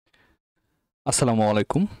Assalamu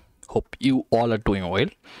alaikum. Hope you all are doing well.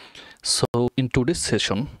 So in today's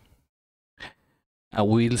session,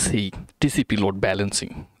 we'll see TCP load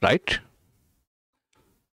balancing, right?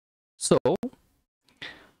 So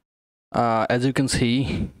as you can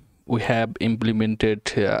see, we have implemented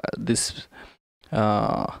this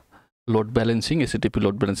load balancing, HTTP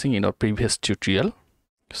load balancing in our previous tutorial.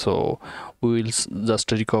 So we will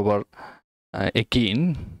just recover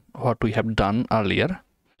again what we have done earlier.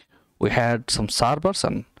 We had some servers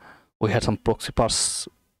and we had some proxy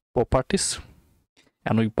properties,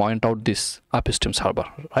 and we point out this upstream server,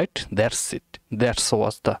 right? That's it. That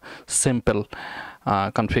was the simple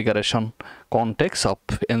configuration context of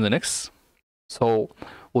NginX. So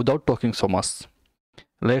without talking so much,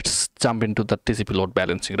 let's jump into the TCP load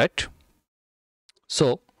balancing, right?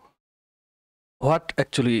 So what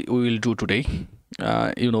actually we will do today,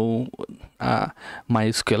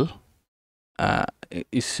 MySQL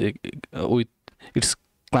is with its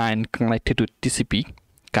client connected to TCP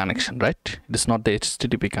connection, right? It is not the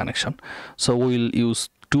HTTP connection. So we will use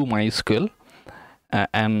two MySQL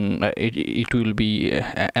and it will be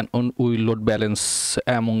and we will load balance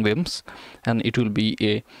among them, and it will be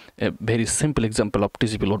a very simple example of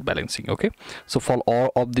TCP load balancing. Okay, so for all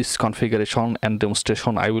of this configuration and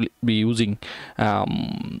demonstration, I will be using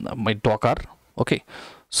my Docker. Okay,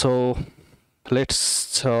 so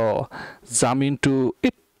let's jump into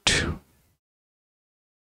it.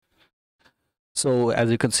 So as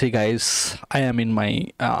you can see, guys, I am in my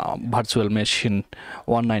virtual machine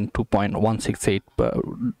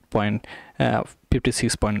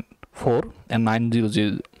 192.168.56.4 and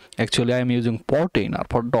 900. Actually I am using Portainer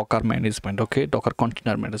for Docker management. Okay, Docker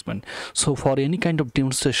container management. So for any kind of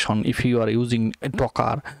demonstration, if you are using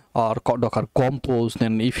Docker or Docker Compose,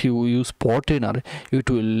 then if you use Portainer, it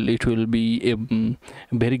will be a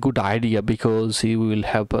very good idea, because you will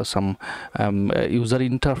have some user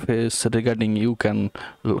interface regarding you can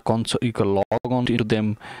log on into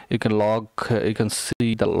them, you can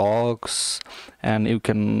see the logs, and you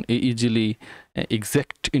can easily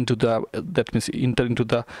exec into the enter into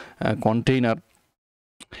the container,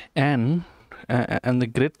 and the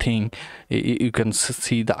great thing, you can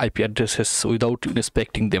see the IP addresses without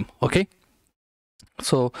inspecting them. Okay,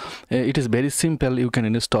 so it is very simple. You can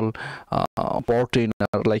install Portainer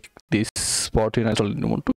like this. Portainer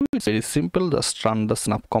it's very simple. Just run the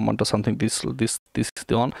snap command or something. This is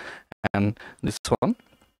the one, and this one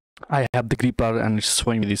I have the gripper, and it's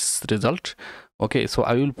showing me this result. Okay, so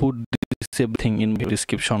I will put this everything in my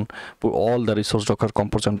description, put all the resource Docker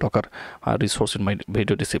Compose and Docker resource in my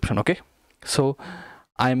video description. Okay, so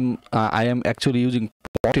I am actually using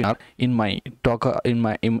Portainer in my Docker in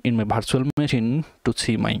my virtual machine to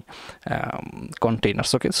see my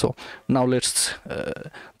containers. Okay, so now let's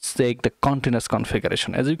take the containers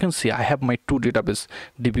configuration. As you can see, I have my two database,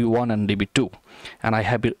 DB1 and DB2, and I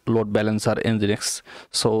have a load balancer NginX.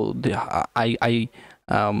 So I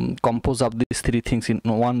compose of these three things in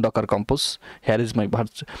one Docker Compose. Here is my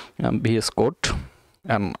VS Code,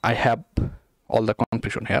 and I have all the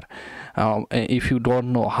configuration here. If you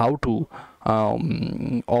don't know how to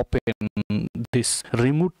open this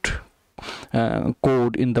remote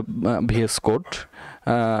code in the VS Code,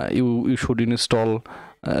 you should install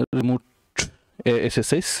remote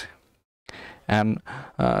SSH and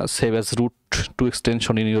save as root to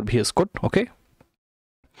extension in your VS Code. Okay,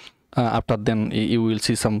 after then you will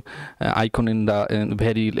see some icon in the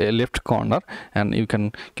very left corner, and you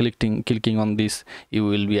can clicking on this, you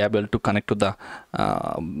will be able to connect to the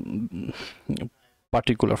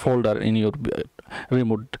particular folder in your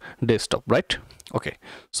remote desktop, right? Okay,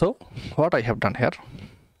 so what I have done here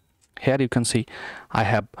you can see I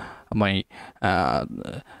have my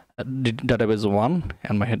database 1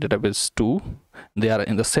 and my database 2. They are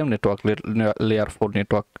in the same network, layer 4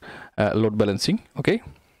 network load balancing. Okay,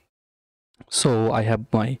 so I have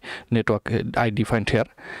my network I defined here,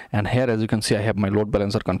 and here as you can see I have my load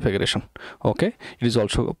balancer configuration. Okay, it is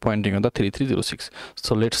also pointing on the 3306.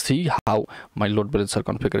 So let's see how my load balancer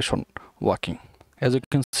configuration working. As you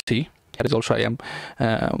can see, here is also I am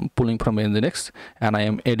pulling from NginX, and I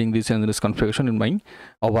am adding this NginX configuration in my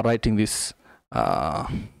overwriting this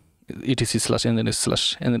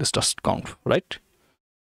etc/nginx/nginx.conf, right?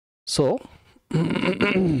 So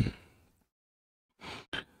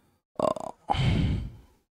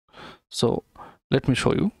so let me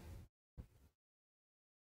show you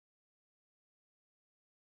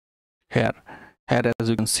here as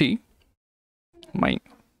you can see my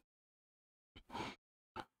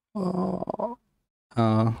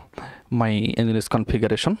my NginX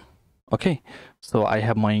configuration. Okay, so I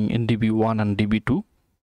have my DB1 and DB2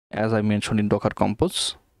 as I mentioned in Docker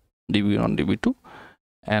Compose. db1 db2,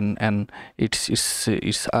 and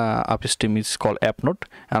its upstream is called app node,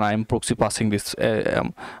 and I am proxy passing this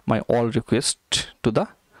my all request to the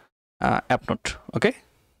app node. Okay,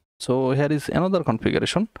 so here is another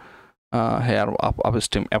configuration. Here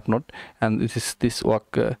upstream app node, and this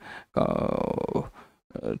work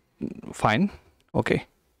fine. Okay,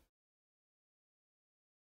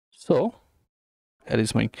 so here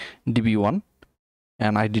is my db1,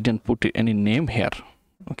 and I didn't put any name here.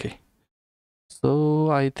 Okay,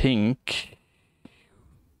 so I think,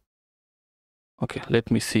 okay,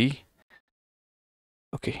 let me see.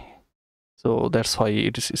 Okay, so that's why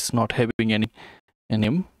it's not having any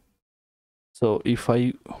name. So if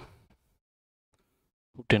I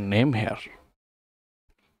put a name here,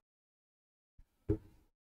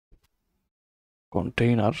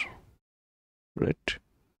 container, right?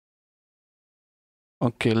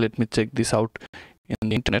 Okay, let me check this out in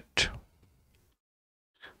the internet.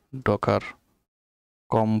 Docker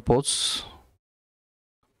compose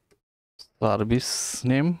service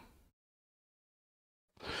name,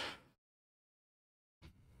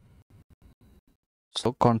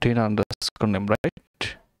 so container underscore name,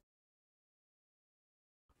 right?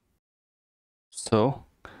 So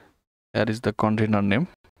here is the container name.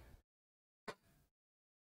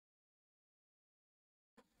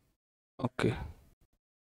 Okay,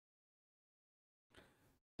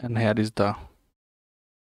 and here is the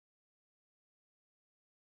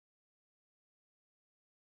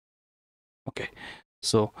okay,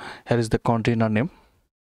 so here is the container name.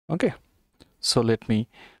 Okay, so let me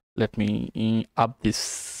up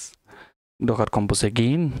this Docker compose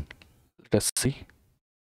again. Let's see,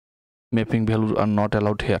 mapping values are not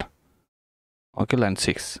allowed here. Okay, line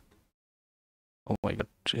 6. Oh my god,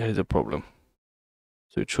 here is a problem,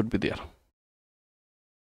 so it should be there.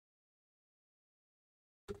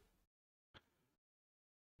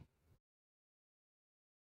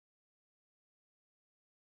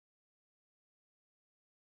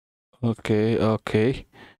 Okay,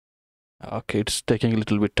 it's taking a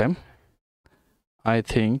little bit time. I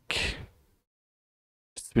think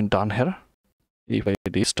it's been done here. If I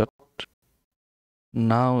restart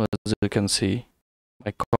now, as you can see,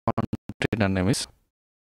 my container name is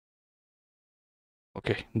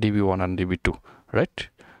okay, db1 and db2, right?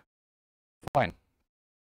 Fine.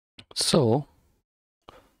 So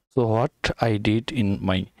what I did in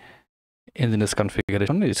my NginX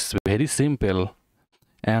configuration is very simple,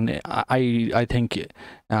 and I think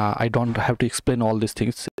I don't have to explain all these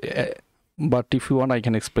things, but if you want I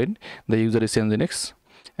can explain. The user is NginX,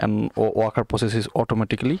 and worker process is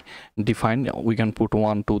automatically defined. We can put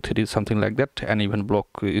 1 2 3 something like that, and even block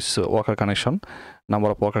is worker connection,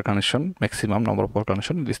 number of worker connection, maximum number of worker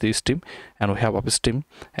connection. This is the stream, and we have upstream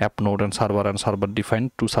app node and server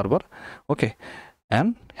defined to server. Okay,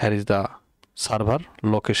 and here is the server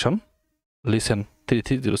location, listen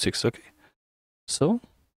 3306. Okay, so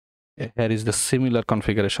here is the similar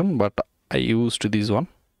configuration, but I used this one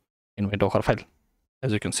in my Docker file,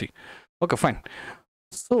 as you can see. Okay, fine.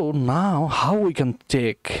 So now how we can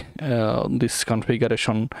check this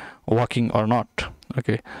configuration working or not?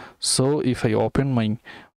 Okay, so if I open my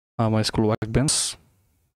MySQL workbench,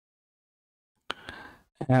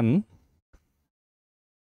 and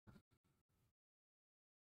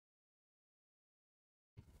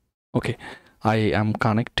okay, I am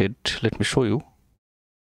connected. Let me show you.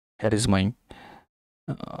 Here is my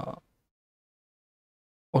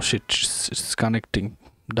oh shit, it's connecting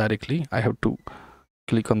directly. I have to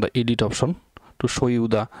click on the edit option to show you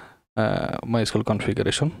the MySQL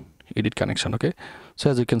configuration, edit connection. Okay,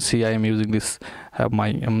 so as you can see, I am using this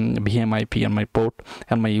my VM IP and my port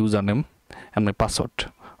and my username and my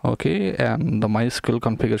password. Okay, and the MySQL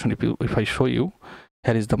configuration, if I show you,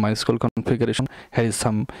 here is the MySQL configuration. Here is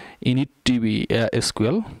some initdb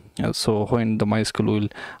SQL. So when the MySQL will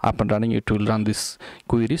up and running, it will run this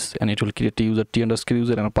queries, and it will create a user t underscore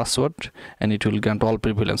user and a password, and it will grant all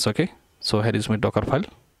prevalence. Okay, so here is my Docker file.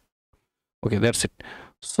 Okay, that's it.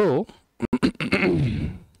 So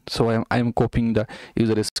so I am copying the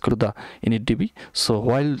user SQL to the initdb. So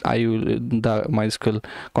while the MySQL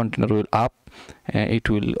container will up, it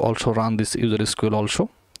will also run this user SQL also.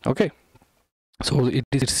 Okay, so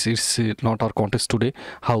it's not our context today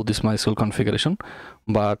how this MySQL configuration,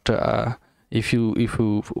 but if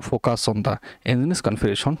you focus on the NginX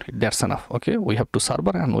configuration, that's enough. Okay, we have to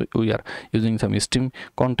server, and we are using some stream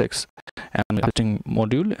context and string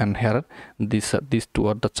module, and here these two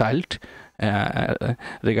are the child.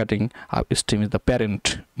 Regarding upstream is the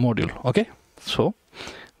parent module. Okay, so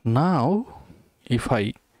now if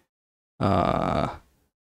I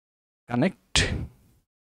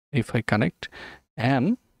connect,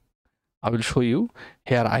 and I will show you.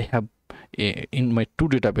 Here I have in my two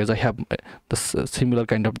database, I have the similar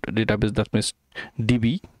kind of database, that means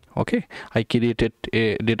DB. Okay, I created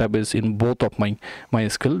a database in both of my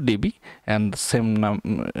MySQL DB and same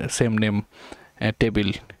name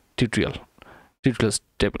table, tutorials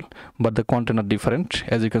table, but the content are different.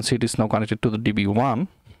 As you can see, it is now connected to the DB1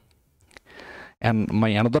 and my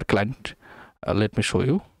another client. Let me show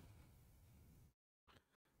you.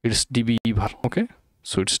 It's dbeaver. Okay,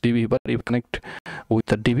 so it's dbeaver. If you connect with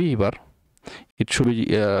the dbeaver, it should be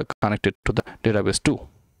connected to the database too.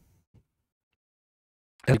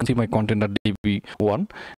 As you can see, my content at db1.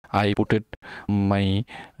 I put it my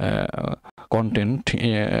content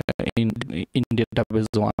in database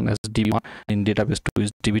 1 as db1, in database 2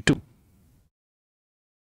 is db2.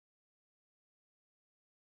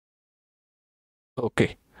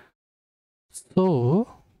 Okay, so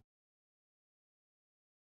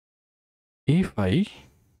if I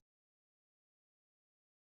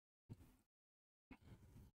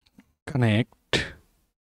connect,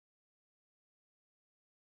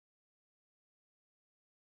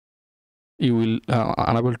 you will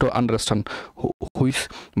unable to understand which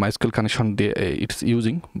MySQL connection it's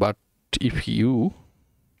using. But if you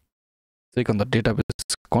click on the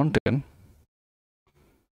database content,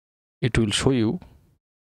 it will show you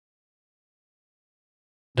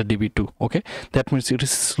the db2. Okay, that means it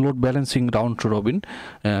is load balancing round robin.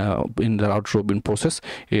 In the round robin process,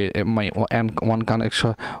 my one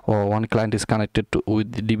connection or one client is connected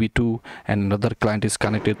with the db2 and another client is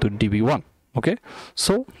connected to db1. Okay,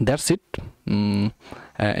 so that's it.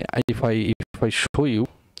 If I show you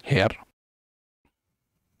here,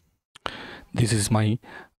 this is my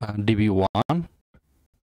db1.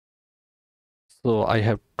 So I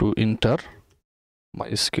have to enter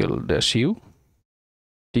MySQL -u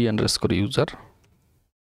t_user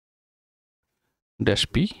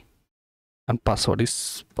 -p and password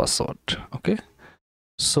is password. Okay,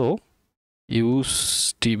 so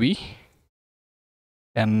use db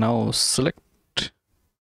and now select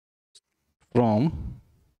from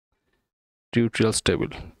tutorials table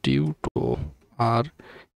tutorials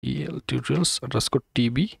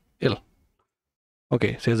 _tbl.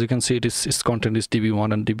 Okay, so as you can see, its content is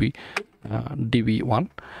db1 and db1,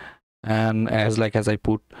 and as I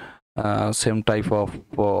put same type of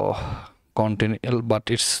content L, but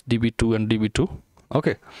it's db2 and db2.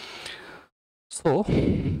 Okay, so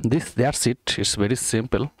that's it. It's very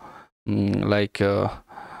simple.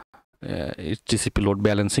 It's TCP load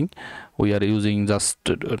balancing. We are using just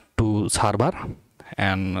two server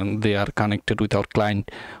and they are connected with our client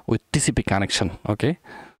with TCP connection. Okay,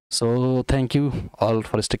 so thank you all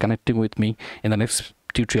for stay connecting with me. In the next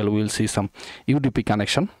tutorial we will see some UDP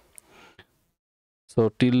connection. So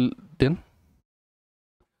till then,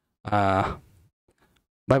 bye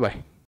bye.